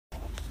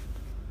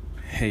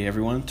Hey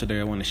everyone, today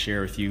I want to share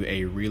with you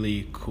a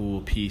really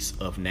cool piece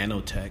of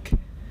nanotech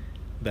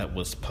that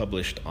was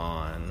published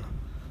on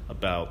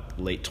about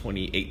late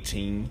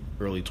 2018,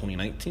 early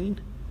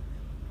 2019.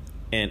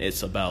 And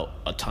it's about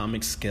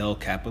atomic scale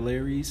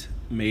capillaries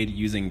made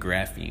using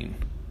graphene.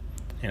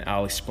 And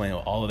I'll explain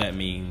what all of that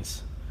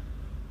means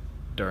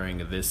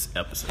during this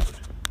episode.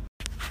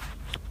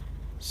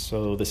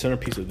 So the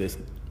centerpiece of this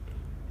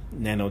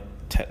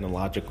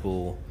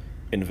nanotechnological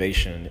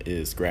innovation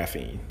is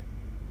graphene.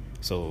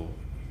 So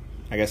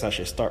I guess I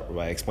should start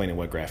by explaining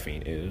what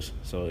graphene is.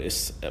 So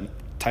it's a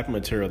type of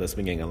material that's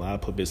been getting a lot of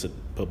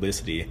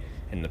publicity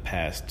in the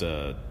past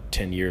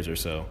 10 years or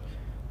so.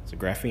 So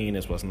graphene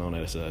is what's known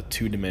as a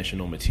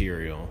two-dimensional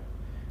material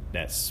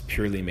that's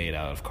purely made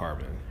out of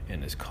carbon.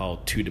 And it's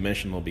called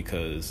two-dimensional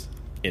because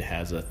it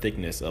has a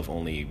thickness of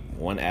only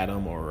one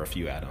atom or a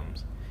few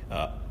atoms.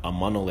 A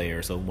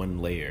monolayer, so one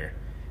layer,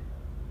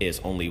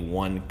 is only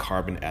one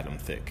carbon atom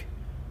thick.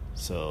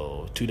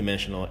 So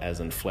two-dimensional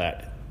as in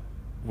flat,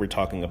 we're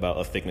talking about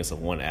a thickness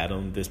of one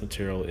atom. This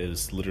material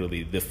is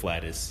literally the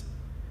flattest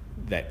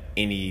that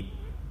any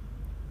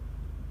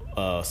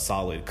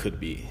solid could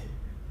be.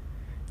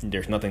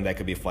 There's nothing that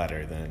could be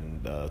flatter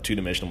than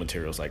two-dimensional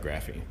materials like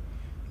graphene.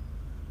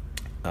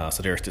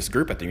 So there's this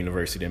group at the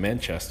University of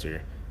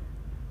Manchester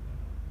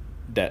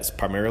that's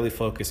primarily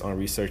focused on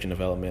research and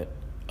development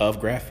of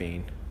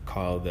graphene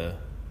called the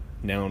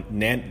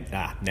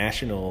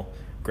National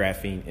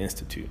Graphene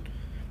Institute.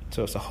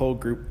 So it's a whole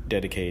group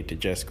dedicated to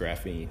just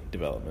graphene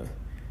development.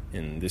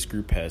 And this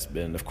group has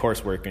been, of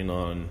course, working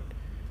on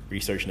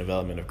research and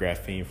development of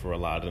graphene for a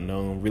lot of the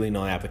really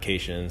known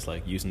applications,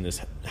 like using this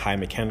high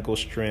mechanical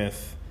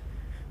strength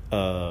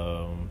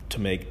to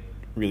make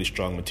really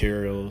strong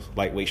materials,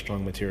 lightweight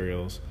strong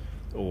materials,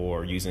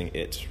 or using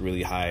its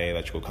really high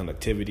electrical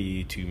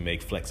conductivity to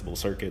make flexible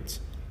circuits.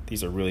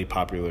 These are really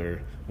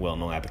popular,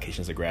 well-known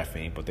applications of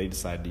graphene, but they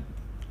decided to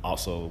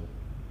also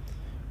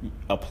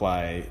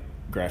apply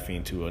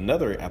graphene to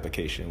another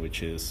application,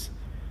 which is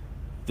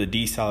the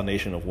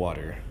desalination of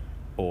water,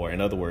 or in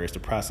other words,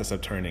 the process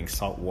of turning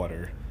salt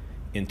water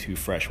into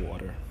fresh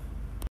water.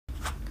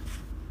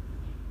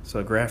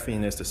 So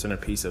graphene is the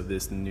centerpiece of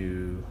this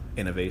new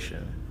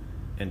innovation,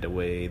 and the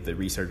way the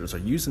researchers are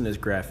using this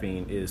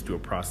graphene is through a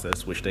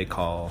process which they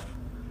call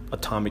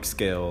atomic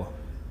scale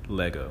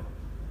Lego.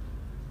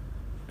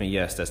 And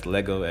yes, that's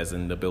Lego as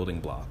in the building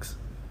blocks.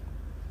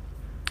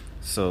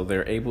 So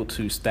they're able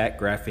to stack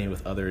graphene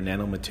with other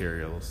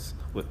nanomaterials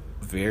with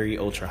very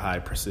ultra-high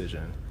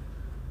precision,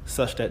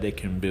 such that they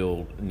can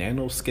build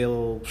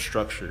nanoscale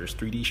structures,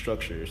 3D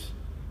structures,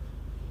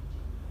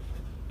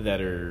 that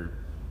are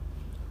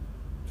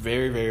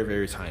very, very,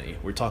 very tiny.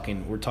 We're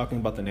talking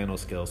about the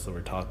nanoscale, so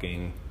we're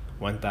talking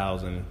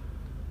 1,000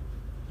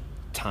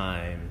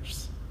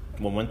 times,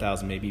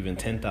 1,000, maybe even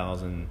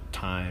 10,000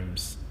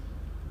 times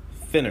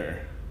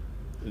thinner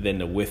than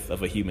the width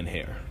of a human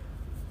hair.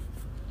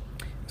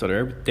 So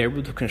they're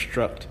able to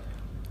construct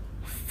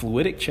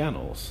fluidic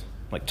channels,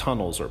 like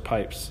tunnels or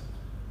pipes,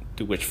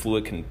 through which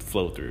fluid can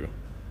flow through.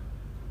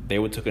 They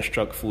were to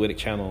construct fluidic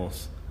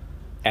channels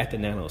at the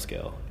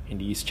nanoscale, and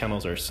these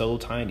channels are so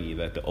tiny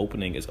that the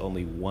opening is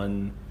only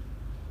one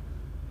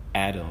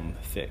atom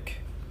thick.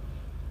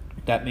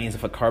 That means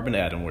if a carbon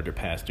atom were to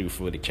pass through a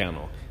fluidic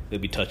channel, they'll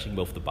be touching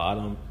both the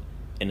bottom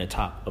and the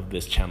top of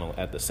this channel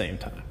at the same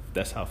time.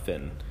 That's how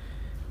thin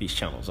these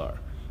channels are.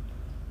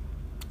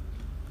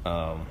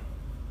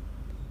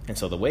 And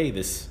so the way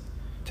this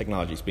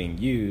technology is being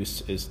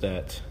used is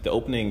that the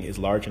opening is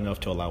large enough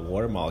to allow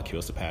water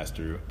molecules to pass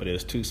through, but it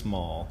is too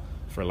small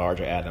for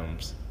larger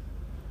atoms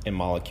and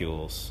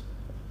molecules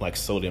like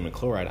sodium and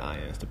chloride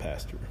ions to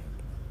pass through.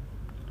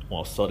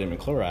 Well, sodium and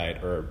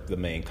chloride are the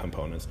main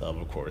components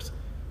of course,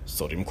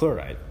 sodium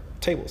chloride,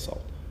 table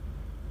salt.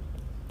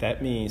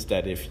 That means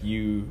that if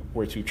you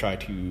were to try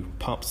to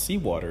pump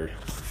seawater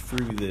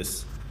through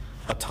this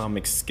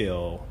atomic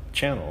scale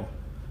channel,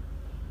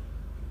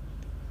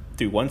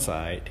 through one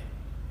side,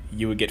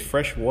 you would get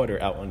fresh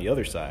water out on the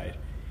other side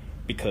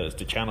because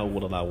the channel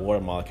would allow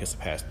water molecules to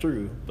pass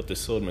through, but the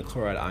sodium and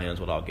chloride ions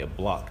would all get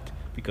blocked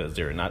because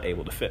they're not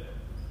able to fit.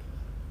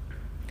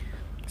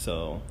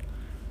 So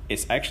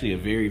it's actually a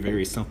very,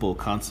 very simple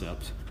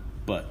concept,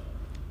 but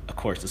of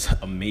course it's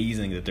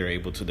amazing that they're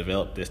able to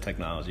develop this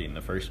technology in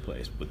the first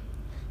place with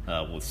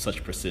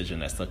such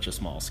precision at such a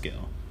small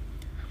scale.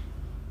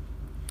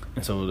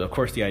 And so of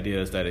course the idea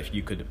is that if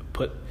you could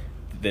put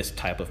this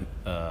type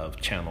of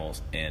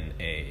channels in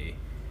a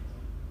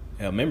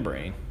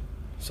membrane,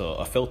 so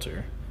a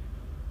filter,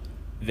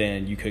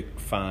 then you could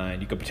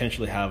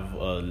potentially have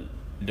a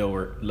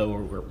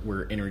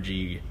lower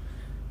energy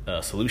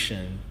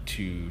solution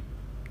to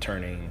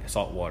turning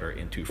salt water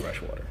into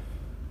fresh water.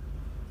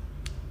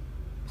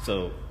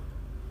 So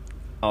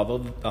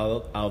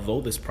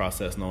although this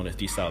process known as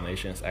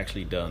desalination is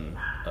actually done,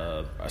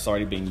 it's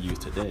already being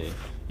used today,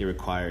 it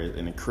requires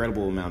an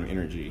incredible amount of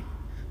energy,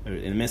 an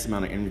immense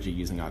amount of energy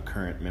using our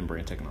current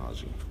membrane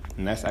technology.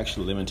 And that's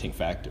actually a limiting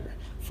factor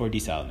for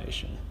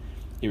desalination.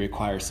 It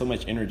requires so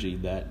much energy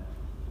that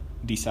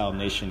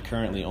desalination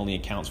currently only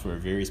accounts for a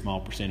very small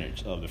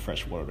percentage of the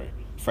fresh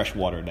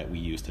water that we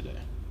use today.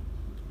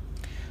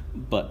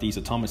 But these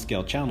atomic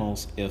scale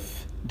channels,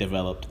 if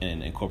developed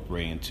and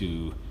incorporated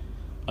into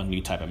a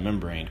new type of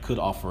membrane, could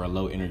offer a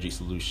low energy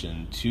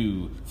solution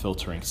to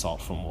filtering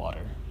salt from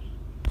water.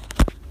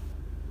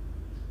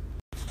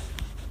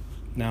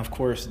 Now, of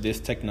course, this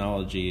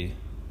technology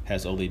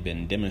has only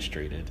been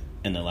demonstrated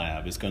in the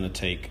lab. It's going to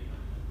take,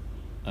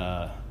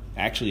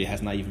 actually, it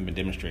has not even been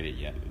demonstrated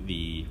yet.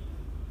 The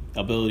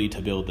ability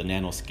to build the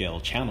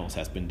nanoscale channels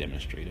has been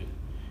demonstrated.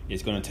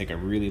 It's going to take a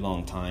really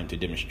long time to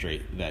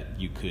demonstrate that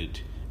you could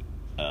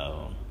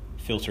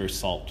filter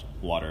salt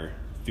water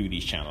through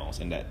these channels,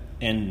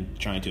 and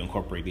trying to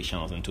incorporate these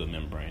channels into a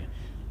membrane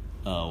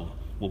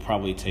will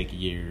probably take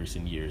years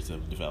and years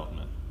of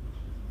development.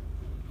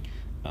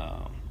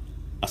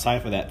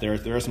 Aside from that,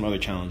 there are some other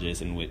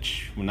challenges in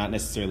which were not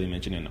necessarily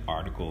mentioned in the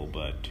article,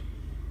 but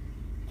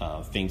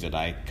things that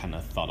I kind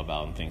of thought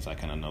about and things I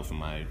kind of know from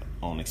my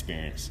own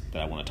experience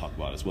that I want to talk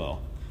about as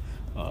well.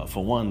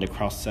 For one, the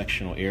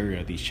cross-sectional area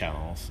of these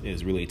channels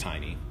is really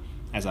tiny.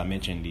 As I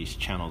mentioned, these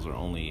channels are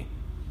only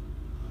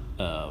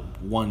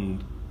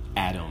 1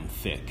 atom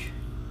thick.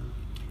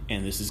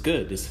 And this is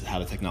good. This is how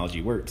the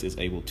technology works. It's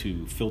able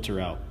to filter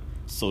out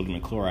sodium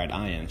and chloride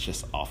ions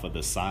just off of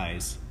the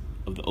size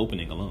of the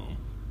opening alone.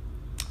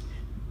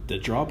 The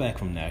drawback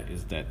from that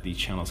is that these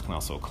channels can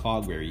also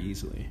clog very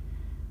easily.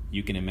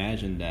 You can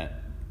imagine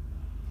that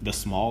the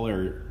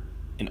smaller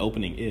an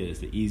opening is,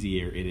 the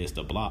easier it is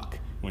to block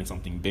when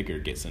something bigger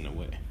gets in the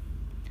way.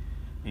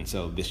 And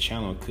so this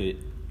channel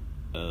could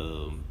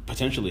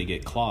potentially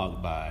get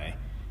clogged by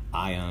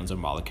ions or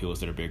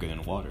molecules that are bigger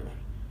than water.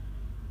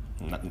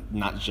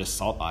 Not just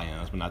salt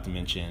ions, but not to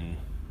mention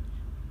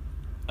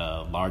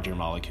larger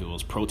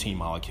molecules, protein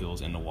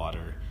molecules in the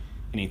water.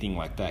 Anything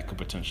like that could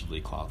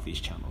potentially clog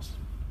these channels.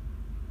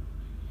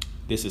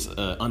 This is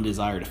an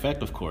undesired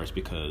effect, of course,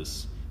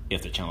 because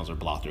if the channels are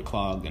blocked or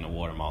clogged, then the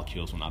water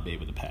molecules will not be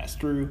able to pass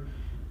through,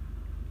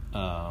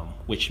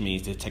 which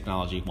means the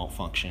technology won't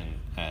function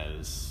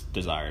as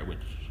desired,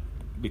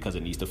 because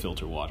it needs to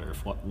filter water.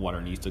 If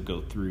water needs to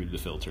go through the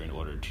filter in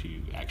order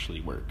to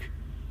actually work.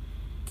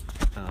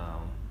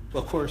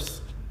 Of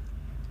course,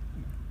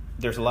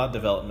 there's a lot of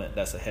development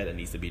that's ahead that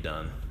needs to be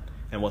done.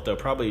 And what they'll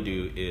probably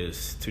do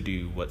is to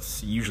do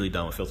what's usually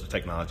done with filter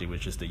technology,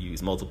 which is to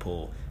use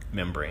multiple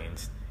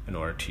membranes in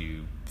order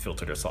to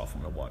filter the salt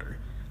from the water.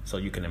 So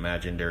you can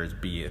imagine there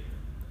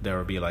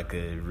will be like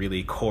a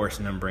really coarse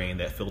membrane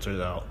that filters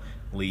out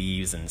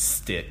leaves and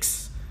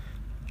sticks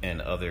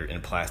and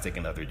plastic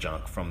and other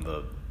junk from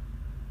the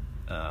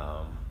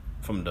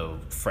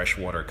fresh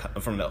water,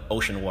 from the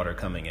ocean water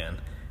coming in.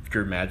 If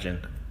you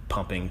imagine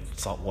pumping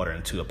salt water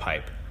into a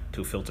pipe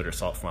to filter the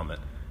salt from it,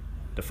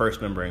 the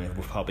first membrane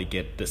will probably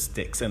get the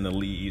sticks and the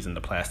leaves and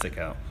the plastic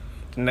out.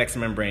 The next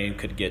membrane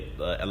could get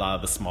a lot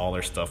of the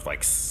smaller stuff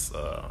like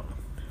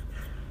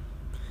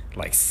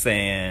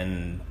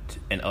sand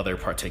and other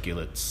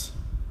particulates.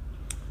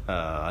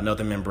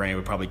 Another membrane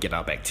would probably get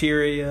out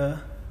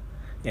bacteria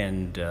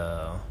and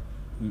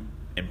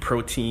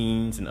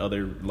proteins and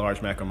other large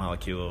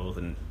macromolecules,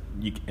 and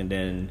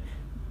then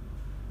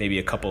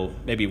maybe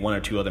 1 or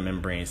 2 other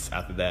membranes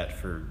after that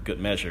for good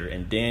measure,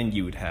 and then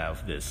you would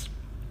have this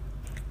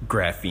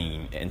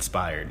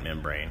graphene-inspired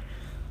membrane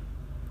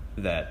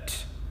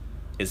that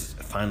is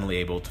finally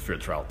able to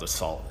filter out the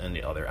salt and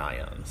the other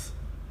ions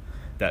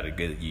that would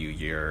give you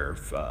your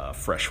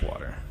fresh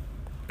water.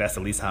 That's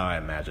at least how I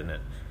imagine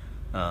it.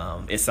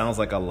 It sounds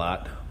like a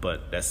lot,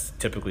 but that's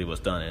typically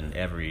what's done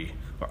in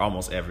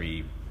almost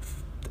every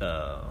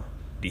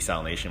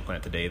desalination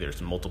plant today.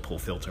 There's multiple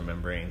filter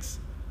membranes.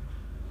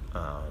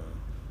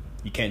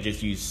 You can't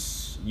just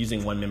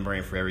using one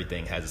membrane for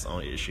everything has its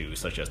own issues,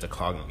 such as the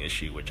clogging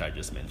issue, which I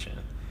just mentioned.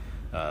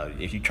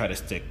 If you try to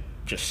stick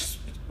just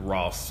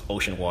raw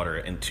ocean water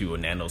into a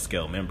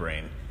nanoscale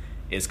membrane,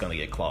 it's going to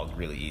get clogged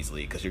really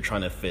easily because you're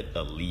trying to fit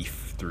a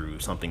leaf through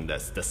something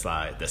that's the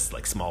size, that's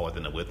like smaller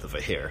than the width of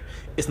a hair.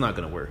 It's not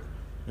going to work.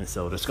 And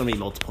so there's going to be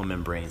multiple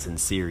membranes in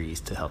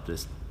series to help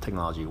this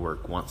technology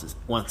work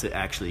once it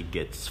actually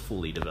gets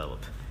fully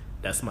developed.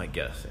 That's my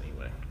guess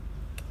anyway.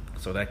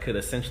 So that could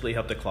essentially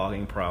help the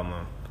clogging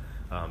problem.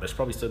 There's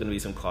probably still going to be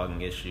some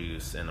clogging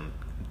issues, and I'm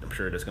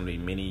sure there's going to be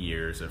many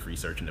years of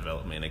research and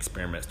development and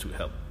experiments to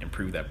help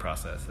improve that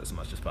process as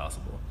much as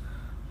possible.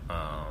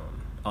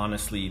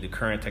 Honestly, the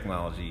current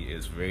technology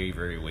is very,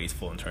 very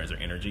wasteful in terms of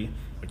energy,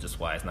 which is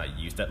why it's not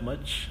used that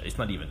much. It's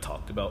not even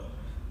talked about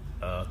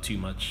too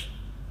much.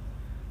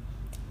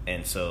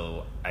 And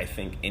so I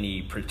think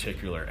any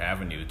particular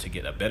avenue to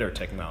get a better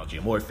technology,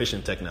 a more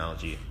efficient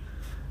technology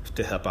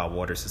to help our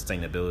water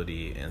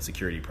sustainability and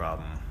security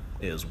problem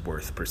is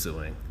worth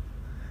pursuing.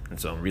 And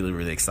so I'm really,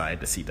 really excited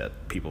to see that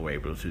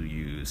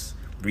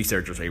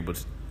researchers were able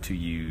to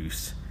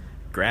use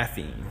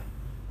graphene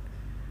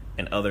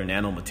and other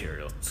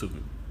nanomaterials to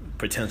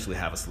potentially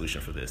have a solution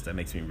for this. That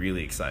makes me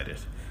really excited.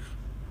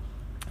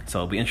 So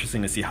it'll be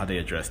interesting to see how they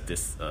address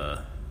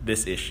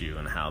this issue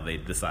and how they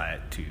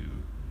decide to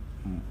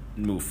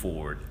move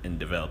forward and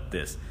develop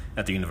this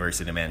at the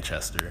University of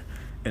Manchester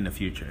in the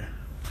future.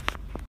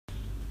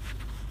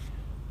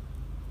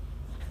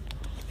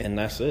 And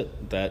that's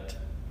it. That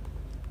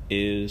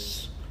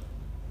is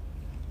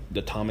the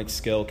atomic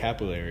scale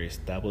capillaries.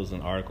 That was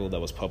an article that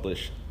was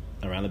published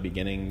around the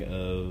beginning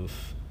of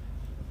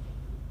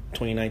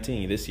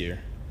 2019, this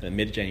year,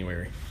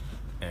 mid-January.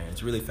 And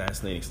it's really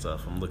fascinating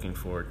stuff. I'm looking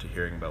forward to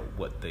hearing about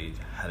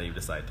how they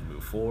decide to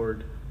move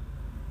forward.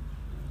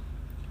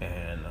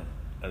 And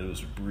it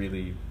was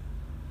really,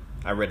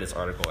 I read this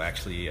article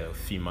actually a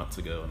few months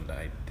ago, and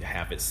I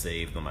have it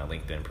saved on my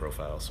LinkedIn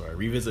profile. So I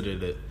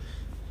revisited it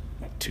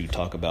to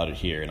talk about it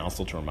here, and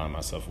also to remind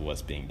myself of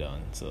what's being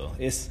done. So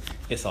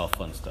it's all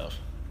fun stuff.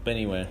 But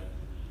anyway,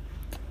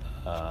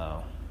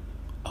 I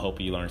hope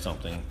you learned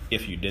something.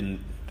 If you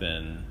didn't,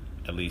 then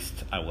at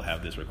least I will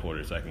have this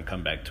recorded so I can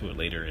come back to it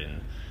later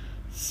and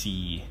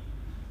see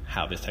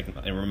how this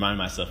and remind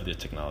myself of this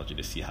technology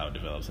to see how it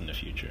develops in the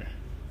future.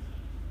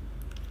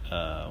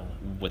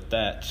 With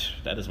that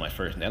is my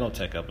first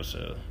nanotech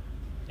episode,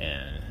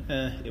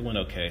 and it went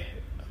okay.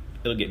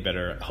 It'll get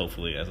better,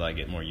 hopefully, as I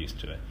get more used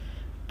to it.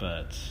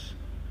 But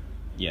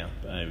yeah,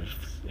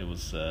 it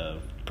was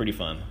pretty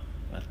fun.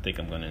 I think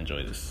I'm going to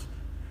enjoy this.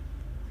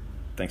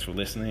 Thanks for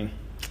listening,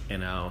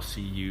 and I'll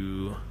see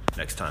you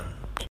next time.